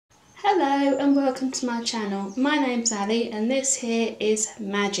Hello and welcome to my channel. My name's Ali and this here is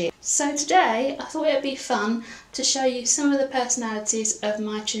Magic. So today I thought it would be fun to show you some of the personalities of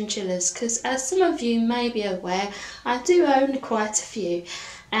my chinchillas, because as some of you may be aware, I do own quite a few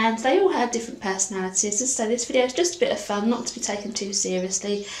and they all have different personalities, so this video is just a bit of fun, not to be taken too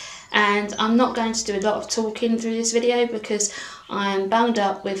seriously. And I'm not going to do a lot of talking through this video because I'm bunged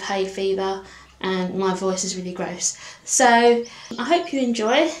up with hay fever and my voice is really gross. So I hope you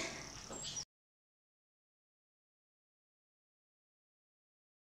enjoy.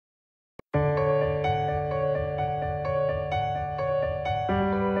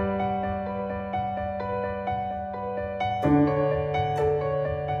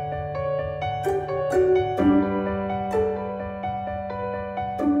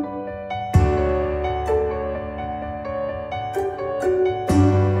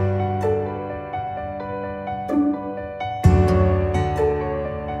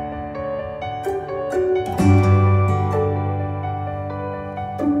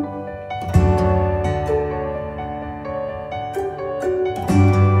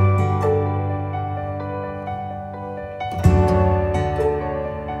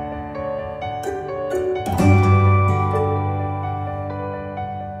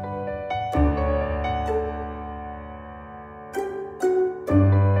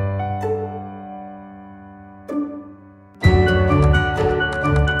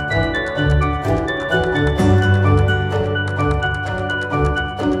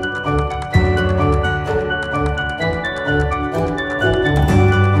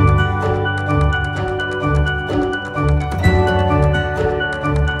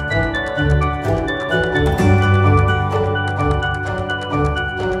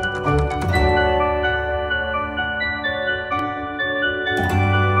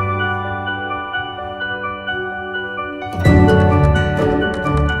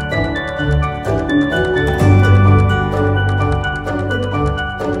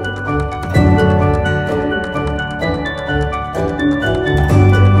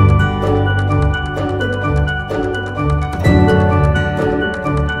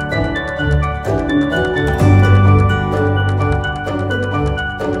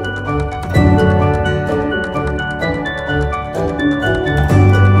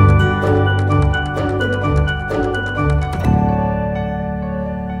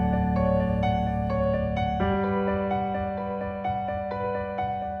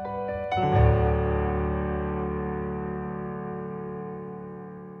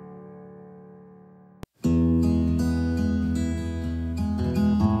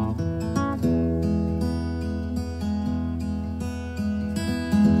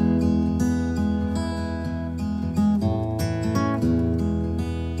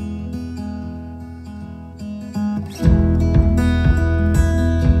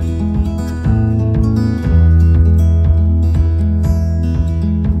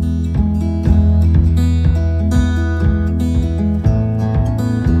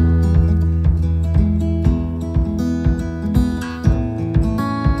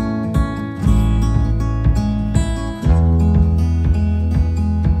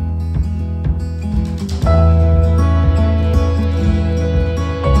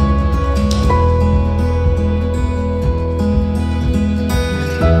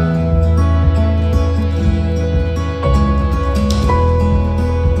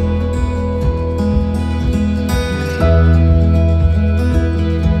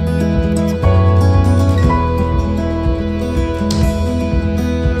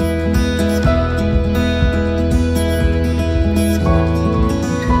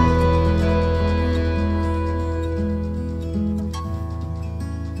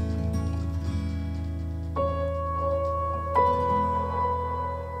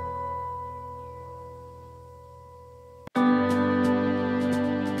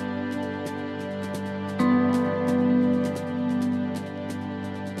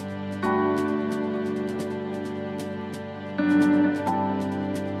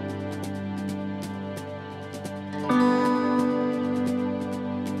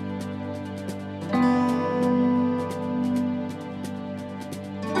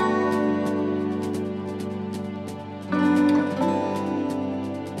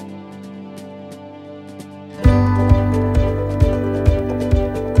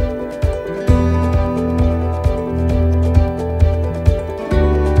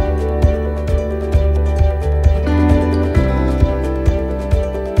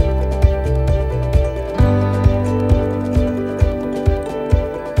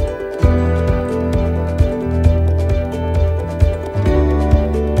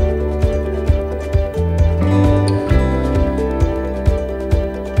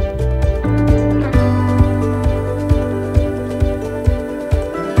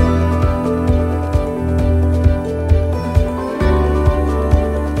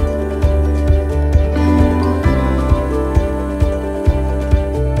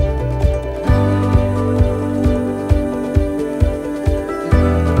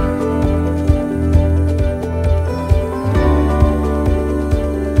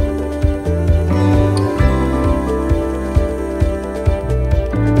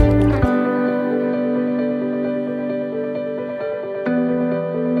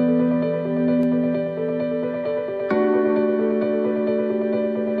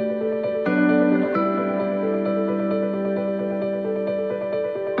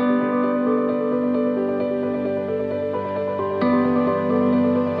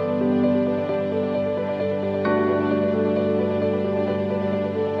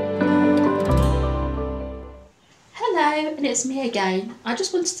 it's me again. I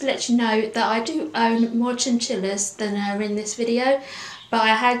just wanted to let you know that I do own more chinchillas than are in this video, but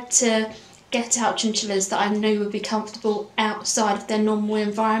I had to get out chinchillas that I knew would be comfortable outside of their normal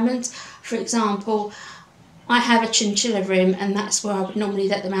environment. For example, I have a chinchilla room and that's where I would normally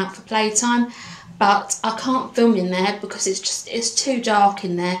let them out for playtime, but I can't film in there because it's too dark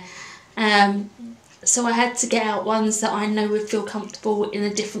in there. So I had to get out ones that I know would feel comfortable in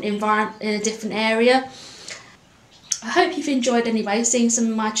a different environment, in a different area. I hope you've enjoyed anyway seeing some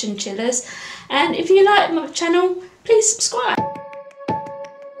of my chinchillas, and if you like my channel, please subscribe.